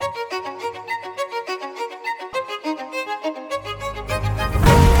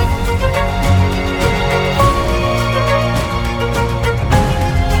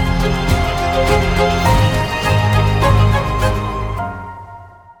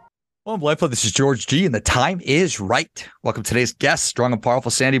Well, Delightful. This is George G, and the time is right. Welcome to today's guests, strong and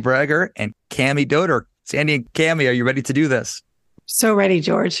powerful Sandi Bragar and Cammie Doder. Sandi and Cammie, are you ready to do this? So ready,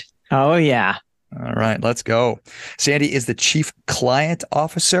 George. Oh, yeah. All right, let's go. Sandi is the Chief Client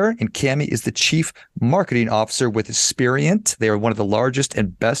Officer, and Cammie is the Chief Marketing Officer with Experian. They are one of the largest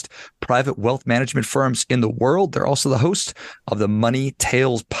and best private wealth management firms in the world. They're also the host of the Money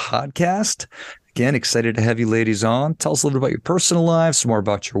Tales podcast. Again, excited to have you ladies on. Tell us a little bit about your personal lives, some more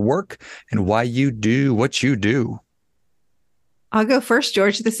about your work, and why you do what you do. I'll go first,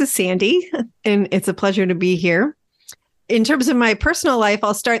 George. This is Sandi, and it's a pleasure to be here. In terms of my personal life,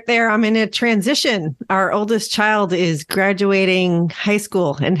 I'll start there. I'm in a transition. Our oldest child is graduating high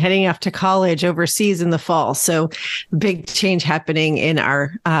school and heading off to college overseas in the fall. So big change happening in our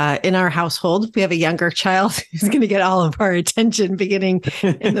household. We have a younger child who's going to get all of our attention beginning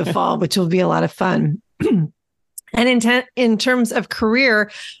in the fall, which will be a lot of fun. And in terms of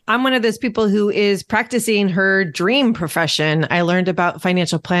career, I'm one of those people who is practicing her dream profession. I learned about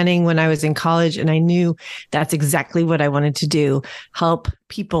financial planning when I was in college, and I knew that's exactly what I wanted to do. Help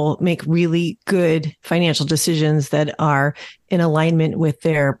people make really good financial decisions that are in alignment with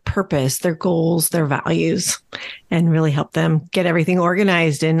their purpose, their goals, their values, and really help them get everything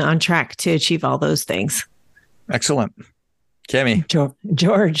organized and on track to achieve all those things. Excellent. Cammie.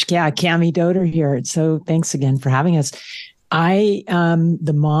 George, yeah, Cammie Doder here. So thanks again for having us. I'm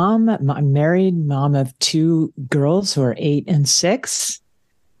I'm married mom of two girls who are 8 and 6.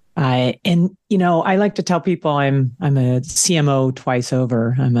 I like to tell people I'm a CMO twice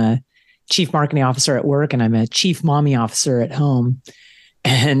over. I'm a chief marketing officer at work, and I'm a chief mommy officer at home.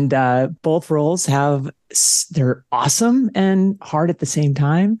 And both roles they're awesome and hard at the same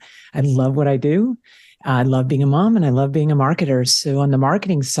time. I love what I do. I love being a mom and I love being a marketer. So on the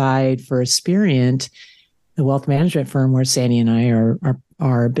marketing side for Experian, the wealth management firm where Sandi and I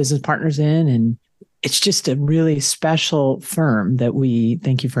are business partners in, and it's just a really special firm that we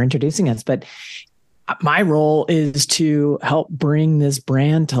thank you for introducing us. But my role is to help bring this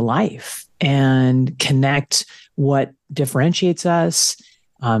brand to life and connect what differentiates us,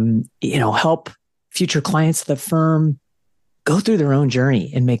 help future clients of the firm go through their own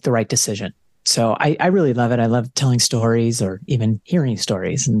journey and make the right decision. So I really love it. I love telling stories or even hearing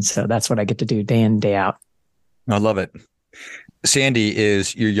stories. And so that's what I get to do day in, day out. I love it. Sandi,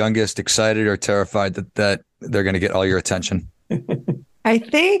 is your youngest excited or terrified that they're going to get all your attention? I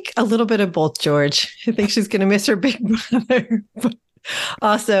think a little bit of both, George. I think she's going to miss her big brother, but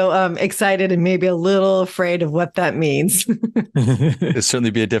also excited and maybe a little afraid of what that means. It'll certainly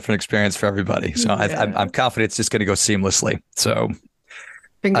be a different experience for everybody. So yeah. I'm confident it's just going to go seamlessly. So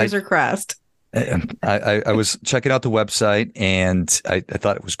fingers are crossed. I was checking out the website and I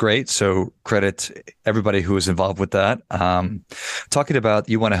thought it was great. So credit everybody who was involved with that. Talking about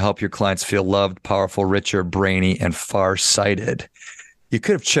you want to help your clients feel loved, powerful, richer, brainy, and far-sighted. You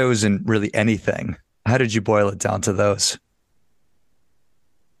could have chosen really anything. How did you boil it down to those?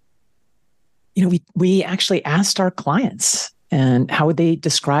 We actually asked our clients and how would they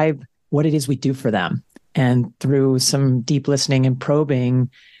describe what it is we do for them. And through some deep listening and probing,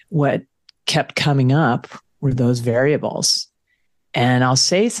 what kept coming up were those variables. And I'll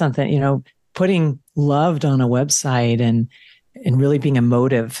say something, putting loved on a website and really being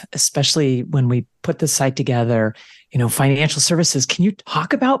emotive, especially when we put the site together, financial services. Can you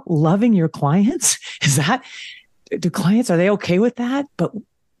talk about loving your clients? Are they okay with that? But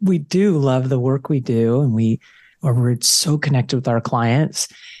we do love the work we do, and we're so connected with our clients.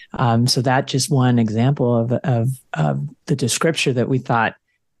 So that just one example of the description that we thought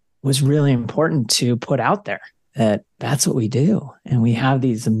was really important to put out there, that's what we do. And we have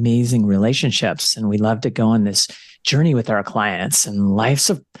these amazing relationships, and we love to go on this journey with our clients, and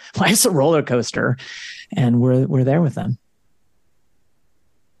life's a roller coaster, and we're there with them.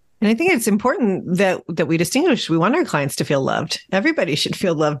 And I think it's important that we distinguish. We want our clients to feel loved. Everybody should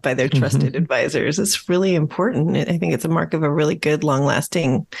feel loved by their trusted advisors. It's really important. I think it's a mark of a really good,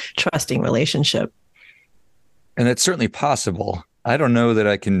 long-lasting, trusting relationship. And it's certainly possible. I don't know that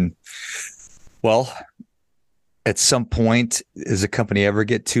I can, at some point, does a company ever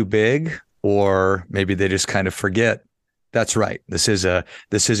get too big? Or maybe they just kind of forget. That's right. This is a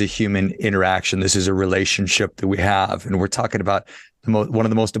human interaction. This is a relationship that we have. And we're talking about one of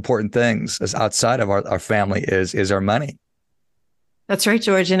the most important things as outside of our family is our money. That's right,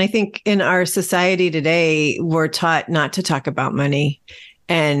 George. And I think in our society today, we're taught not to talk about money.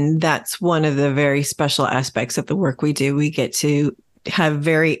 And that's one of the very special aspects of the work we do. We get to have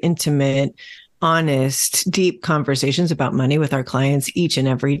very intimate, honest, deep conversations about money with our clients each and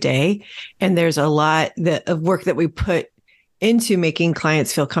every day. And there's a lot of work that we put into making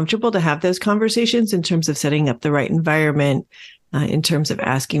clients feel comfortable to have those conversations in terms of setting up the right environment, in terms of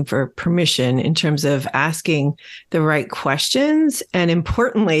asking for permission, in terms of asking the right questions, and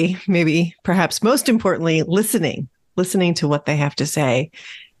importantly, maybe perhaps most importantly, listening to what they have to say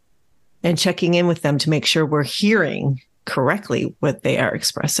and checking in with them to make sure we're hearing correctly what they are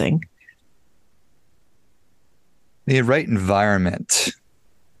expressing. The right environment.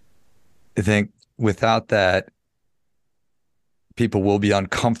 I think without that, people will be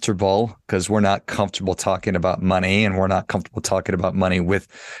uncomfortable because we're not comfortable talking about money, and we're not comfortable talking about money with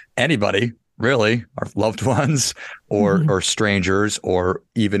anybody, really, our loved ones or strangers, or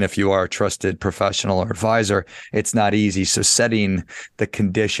even if you are a trusted professional or advisor, it's not easy. So setting the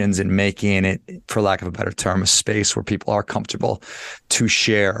conditions and making it, for lack of a better term, a space where people are comfortable to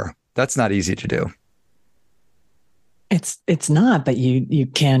share, that's not easy to do. It's not, but you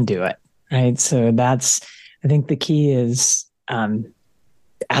can do it, right? So I think the key is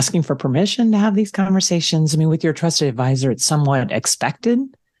asking for permission to have these conversations. I mean, with your trusted advisor, it's somewhat expected,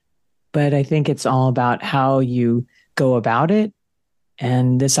 but I think it's all about how you go about it.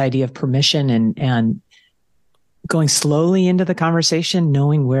 And this idea of permission and going slowly into the conversation,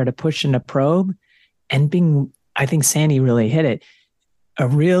 knowing where to push and to probe, and being, I think Sandi really hit it,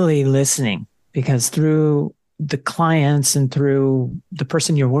 really listening, because through the clients and through the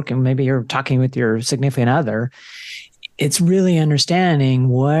person you're working, maybe you're talking with your significant other, it's really understanding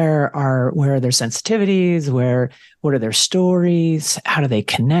where are their sensitivities, what are their stories, how do they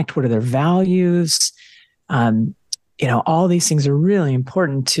connect, what are their values. All these things are really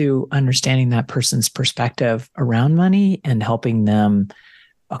important to understanding that person's perspective around money and helping them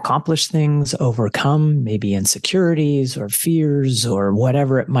accomplish things, overcome maybe insecurities or fears or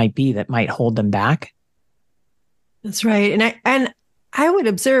whatever it might be that might hold them back. That's right. And I would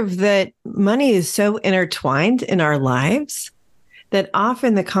observe that money is so intertwined in our lives that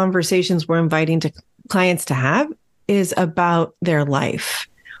often the conversations we're inviting to clients to have is about their life.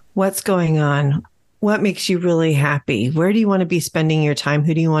 What's going on? What makes you really happy? Where do you want to be spending your time?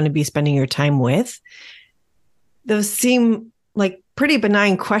 Who do you want to be spending your time with? Those seem like pretty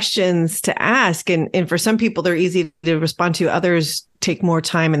benign questions to ask. And for some people, they're easy to respond to. Others take more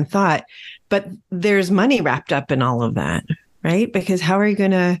time and thought. But there's money wrapped up in all of that, right? Because how are you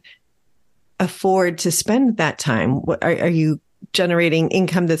going to afford to spend that time? Are you generating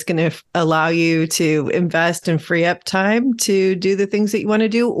income that's going to allow you to invest and free up time to do the things that you want to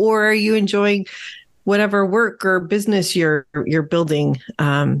do? Or are you enjoying whatever work or business you're building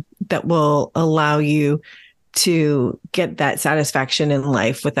that will allow you to get that satisfaction in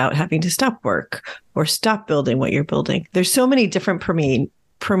life without having to stop work or stop building what you're building? There's so many different permutations.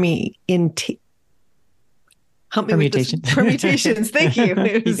 Thank you.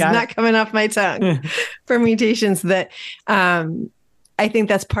 It was not coming off my tongue. Permutations that I think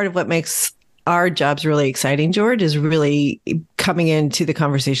that's part of what makes our jobs really exciting, George, is really coming into the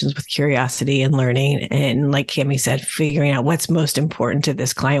conversations with curiosity and learning. And like Cammie said, figuring out what's most important to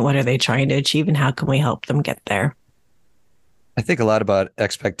this client. What are they trying to achieve and how can we help them get there? I think a lot about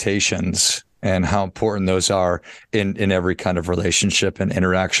expectations and how important those are in every kind of relationship and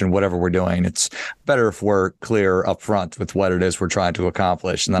interaction, whatever we're doing. It's better if we're clear up front with what it is we're trying to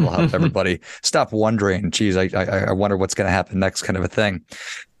accomplish, and that'll help everybody stop wondering, geez, I wonder what's going to happen next, kind of a thing.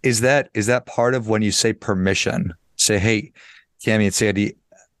 Is that part of when you say permission? Say, hey, Cammie and Sandi,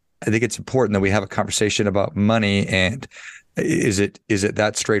 I think it's important that we have a conversation about money. And is it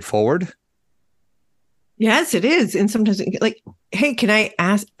that straightforward? Yes, it is. And sometimes like, hey, can I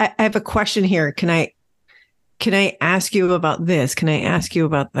ask, I have a question here. Can I ask you about this? Can I ask you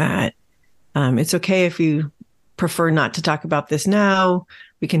about that? It's okay if you prefer not to talk about this now.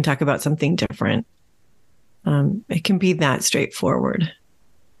 We can talk about something different. It can be that straightforward.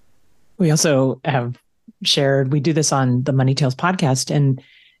 We also have shared, we do this on the Money Tales podcast, and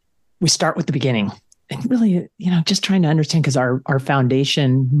we start with the beginning. And really, just trying to understand, because our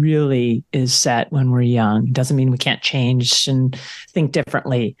foundation really is set when we're young. It doesn't mean we can't change and think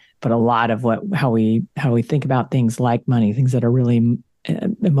differently, but a lot of how we think about things like money, things that are really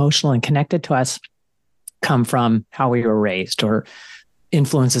emotional and connected to us, come from how we were raised or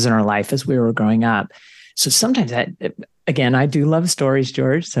influences in our life as we were growing up. So sometimes again, I do love stories,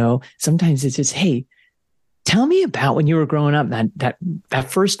 George. So sometimes it's just, hey, tell me about when you were growing up, that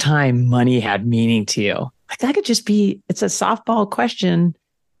first time money had meaning to you. Like that could just be, it's a softball question,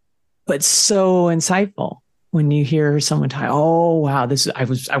 but so insightful when you hear someone talk, oh, wow,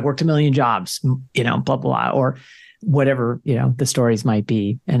 I worked a million jobs, blah, blah, blah, or whatever, the stories might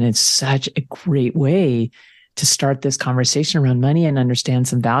be. And it's such a great way to start this conversation around money and understand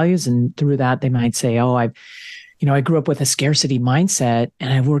some values. And through that, they might say, oh, I grew up with a scarcity mindset,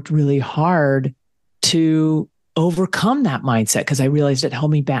 and I worked really hard to overcome that mindset because I realized it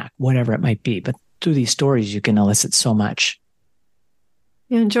held me back, whatever it might be. But through these stories, you can elicit so much.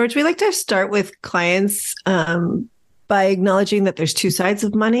 And George, we like to start with clients by acknowledging that there's two sides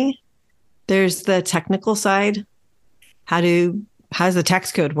of money. There's the technical side. How does the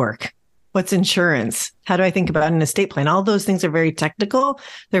tax code work? What's insurance? How do I think about an estate plan? All those things are very technical.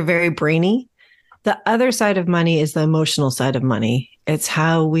 They're very brainy. The other side of money is the emotional side of money. It's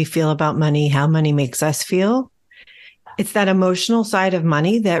how we feel about money, how money makes us feel. It's that emotional side of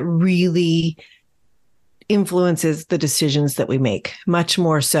money that really influences the decisions that we make, much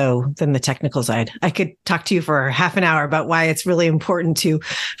more so than the technical side. I could talk to you for half an hour about why it's really important to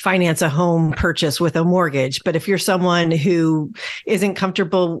finance a home purchase with a mortgage. But if you're someone who isn't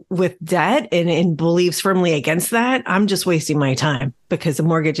comfortable with debt and believes firmly against that, I'm just wasting my time because a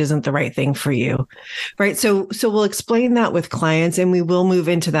mortgage isn't the right thing for you. Right. So we'll explain that with clients, and we will move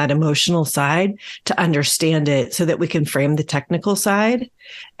into that emotional side to understand it so that we can frame the technical side.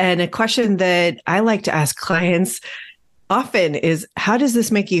 And a question that I like to ask clients often is, how does this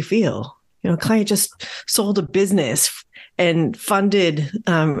make you feel? A client just sold a business and funded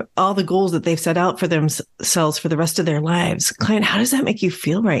all the goals that they've set out for themselves for the rest of their lives. Client, how does that make you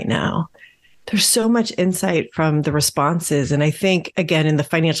feel right now? There's so much insight from the responses. And I think, again, in the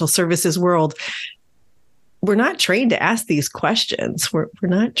financial services world, we're not trained to ask these questions. We're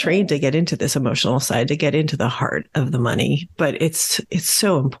not trained to get into this emotional side, to get into the heart of the money, but it's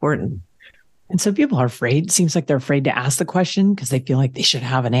so important. And so people are afraid. It seems like they're afraid to ask the question because they feel like they should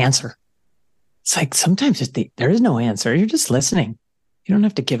have an answer. It's like sometimes there is no answer. You're just listening. You don't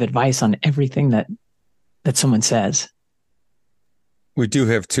have to give advice on everything that someone says. We do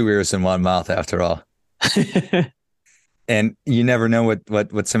have two ears and one mouth after all. And you never know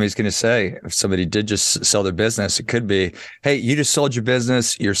what somebody's going to say. If somebody did just sell their business, it could be, hey, you just sold your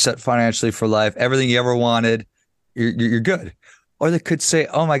business. You're set financially for life. Everything you ever wanted, you're good. Or they could say,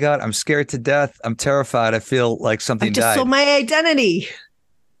 oh my God, I'm scared to death. I'm terrified. I feel like something died. I just sold my identity.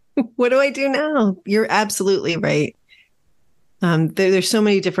 What do I do now? You're absolutely right. There's so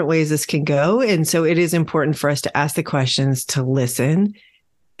many different ways this can go. And so it is important for us to ask the questions, to listen,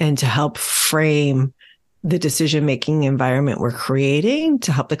 and to help frame the decision-making environment we're creating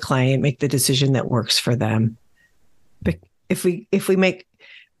to help the client make the decision that works for them. But if we make,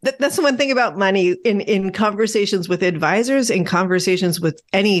 that's the one thing about money in conversations with advisors, in conversations with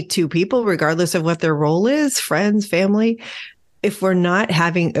any two people, regardless of what their role is, friends, family, if we're not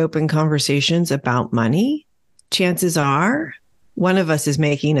having open conversations about money, chances are one of us is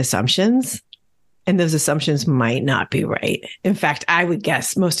making assumptions, and those assumptions might not be right. In fact, I would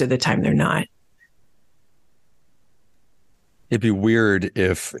guess most of the time they're not. It'd be weird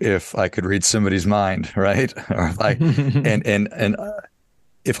if I could read somebody's mind, right? Or if I and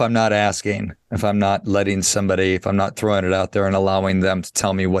if I'm not asking, if I'm not letting somebody, if I'm not throwing it out there and allowing them to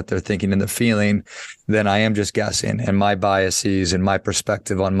tell me what they're thinking and they're feeling, then I am just guessing. And my biases and my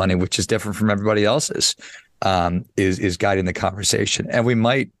perspective on money, which is different from everybody else's, is guiding the conversation. And we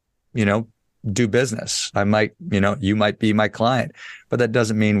might, do business. I might, you might be my client, but that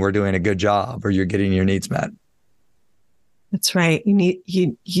doesn't mean we're doing a good job or you're getting your needs met. That's right. You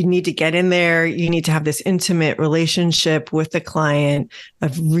need to get in there. You need to have this intimate relationship with the client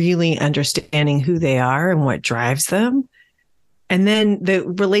of really understanding who they are and what drives them. And then the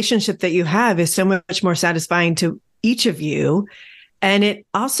relationship that you have is so much more satisfying to each of you. And it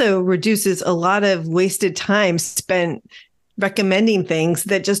also reduces a lot of wasted time spent recommending things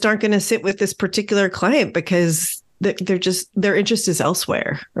that just aren't going to sit with this particular client because their interest is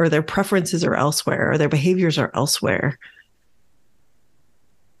elsewhere, or their preferences are elsewhere, or their behaviors are elsewhere.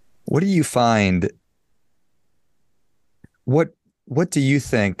 What do you find? What do you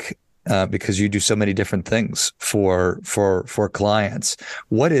think? Because you do so many different things for clients.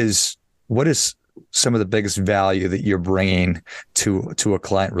 What is some of the biggest value that you're bringing to a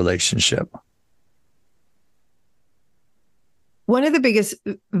client relationship? One of the biggest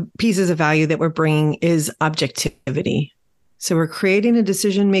pieces of value that we're bringing is objectivity. So we're creating a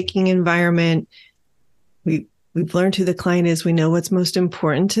decision-making environment. We've learned who the client is. We know what's most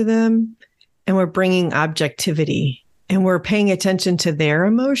important to them, and we're bringing objectivity, and we're paying attention to their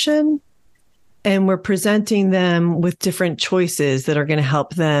emotion, and we're presenting them with different choices that are going to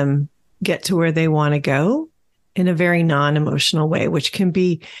help them get to where they want to go in a very non-emotional way, which can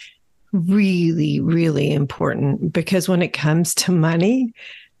be really, really important, because when it comes to money,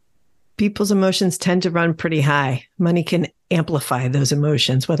 people's emotions tend to run pretty high. Money can amplify those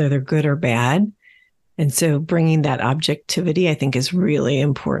emotions, whether they're good or bad. And so bringing that objectivity, I think, is really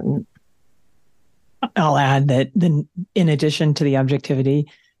important. I'll add that then, in addition to the objectivity,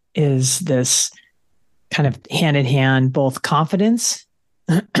 is this kind of hand in hand, both confidence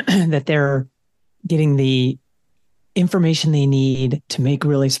that they're getting the information they need to make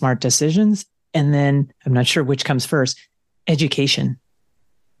really smart decisions. And then I'm not sure which comes first, education.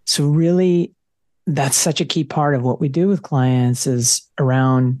 So really, that's such a key part of what we do with clients is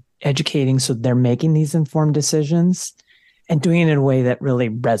around educating so they're making these informed decisions and doing it in a way that really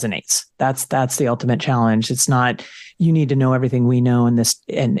resonates. That's the ultimate challenge. It's not you need to know everything we know and this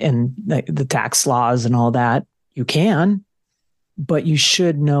and the tax laws and all that. You can, but you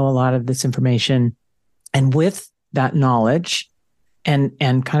should know a lot of this information. And with that knowledge and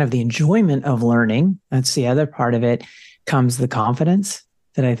kind of the enjoyment of learning, that's the other part of it, comes the confidence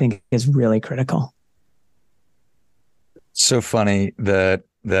that I think is really critical. So funny that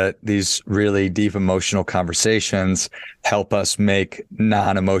these really deep emotional conversations help us make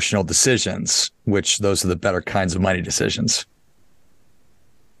non-emotional decisions, which those are the better kinds of money decisions.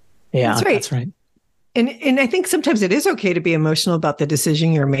 Yeah, that's right. And I think sometimes it is okay to be emotional about the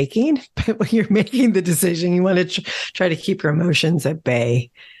decision you're making, but when you're making the decision, you want to try to keep your emotions at bay.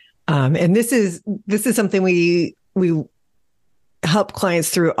 And this is something we help clients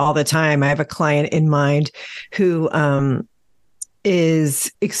through all the time. I have a client in mind who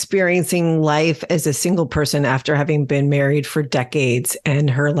is experiencing life as a single person after having been married for decades, and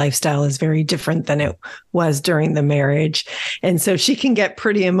her lifestyle is very different than it was during the marriage. And so she can get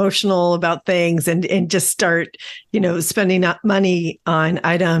pretty emotional about things and just start, spending money on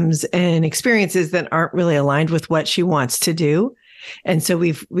items and experiences that aren't really aligned with what she wants to do. And so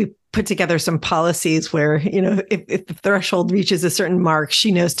we've put together some policies where, if the threshold reaches a certain mark,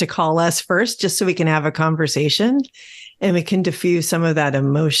 she knows to call us first, just so we can have a conversation and we can diffuse some of that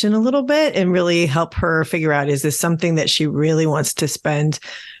emotion a little bit and really help her figure out, is this something that she really wants to spend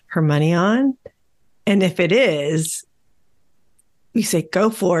her money on? And if it is, we say,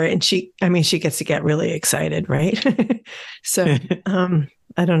 go for it. And she gets to get really excited, right? So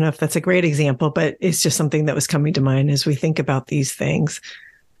I don't know if that's a great example, but it's just something that was coming to mind as we think about these things.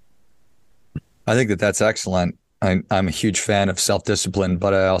 I think that's excellent. I'm a huge fan of self-discipline,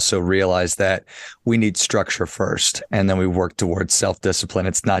 but I also realize that we need structure first, and then we work towards self-discipline.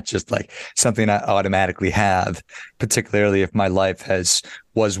 It's not just like something I automatically have, particularly if my life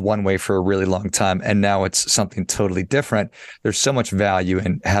was one way for a really long time, and now it's something totally different. There's so much value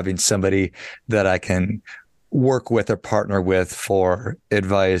in having somebody that I can work with or partner with for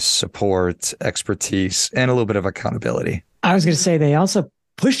advice, support, expertise, and a little bit of accountability. I was going to say they also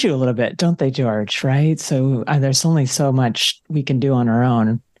push you a little bit, don't they, George? Right? So there's only so much we can do on our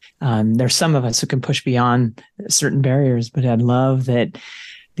own. There's some of us who can push beyond certain barriers, but I'd love that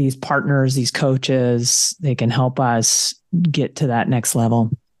these partners, these coaches, they can help us get to that next level.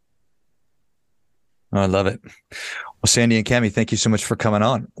 I love it. Well, Sandi and Cammie, thank you so much for coming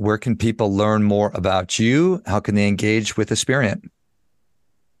on. Where can people learn more about you? How can they engage with Aspiriant?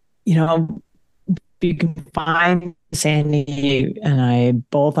 You can find Sandi and I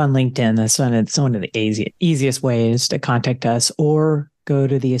both on LinkedIn. It's one of the easiest ways to contact us, or go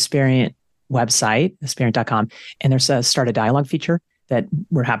to the Aspiriant website, aspiriant.com. And there's a start a dialogue feature that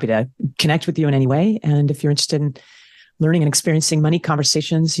we're happy to connect with you in any way. And if you're interested in learning and experiencing money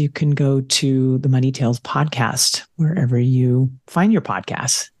conversations, you can go to the Money Tales podcast, wherever you find your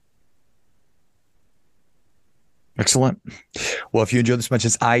podcasts. Excellent. Well, if you enjoyed this as much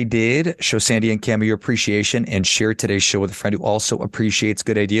as I did, show Sandi and Cammie your appreciation and share today's show with a friend who also appreciates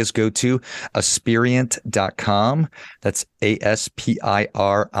good ideas. Go to aspiriant.com. That's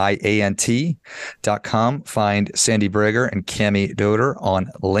aspiriant.com. Find Sandi Bragar and Cammie Doder on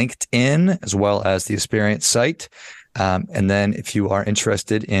LinkedIn, as well as the Aspiriant site. And then if you are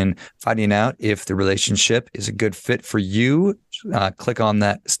interested in finding out if the relationship is a good fit for you, click on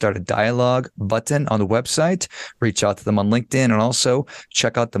that Start a Dialogue button on the website, reach out to them on LinkedIn, and also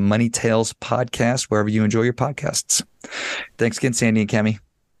check out the Money Tales podcast wherever you enjoy your podcasts. Thanks again, Sandi and Cammie.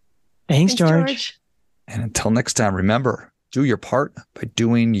 Thanks, George. And until next time, remember, do your part by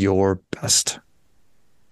doing your best.